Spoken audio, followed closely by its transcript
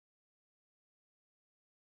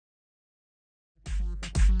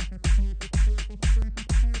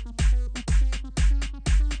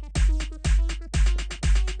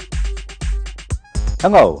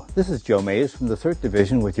Hello, this is Joe Mays from the CERT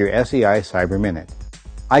Division with your SEI Cyber Minute.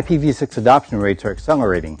 IPv6 adoption rates are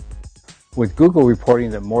accelerating, with Google reporting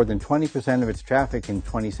that more than 20% of its traffic in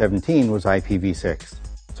 2017 was IPv6.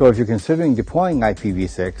 So if you're considering deploying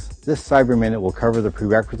IPv6, this Cyber Minute will cover the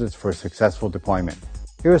prerequisites for a successful deployment.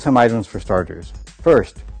 Here are some items for starters.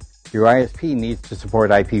 First, your ISP needs to support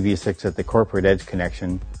IPv6 at the corporate edge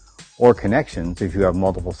connection, or connections if you have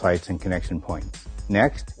multiple sites and connection points.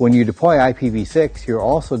 Next, when you deploy IPv6, you're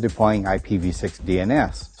also deploying IPv6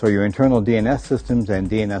 DNS. So your internal DNS systems and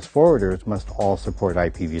DNS forwarders must all support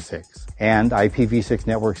IPv6. And IPv6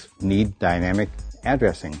 networks need dynamic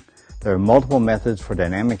addressing. There are multiple methods for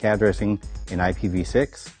dynamic addressing in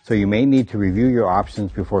IPv6, so you may need to review your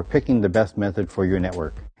options before picking the best method for your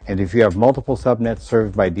network. And if you have multiple subnets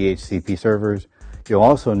served by DHCP servers, you'll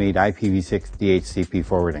also need IPv6 DHCP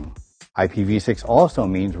forwarding. IPv6 also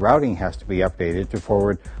means routing has to be updated to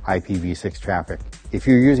forward IPv6 traffic. If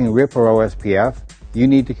you're using RIP or OSPF, you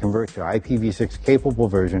need to convert to IPv6 capable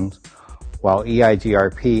versions, while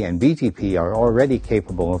EIGRP and BGP are already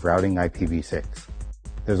capable of routing IPv6.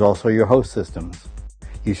 There's also your host systems.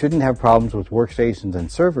 You shouldn't have problems with workstations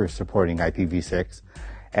and servers supporting IPv6,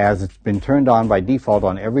 as it's been turned on by default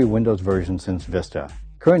on every Windows version since Vista.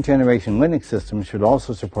 Current generation Linux systems should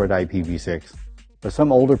also support IPv6, but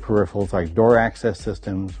some older peripherals like door access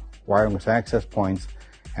systems, wireless access points,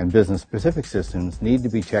 and business-specific systems need to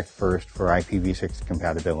be checked first for IPv6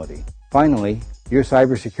 compatibility. Finally, your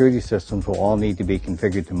cybersecurity systems will all need to be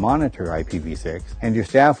configured to monitor IPv6, and your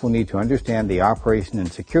staff will need to understand the operation and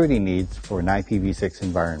security needs for an IPv6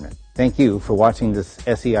 environment. Thank you for watching this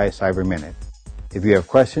SEI Cyber Minute. If you have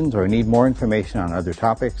questions or need more information on other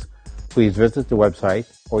topics, please visit the website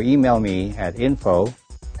or email me at info@sei.cmu.edu.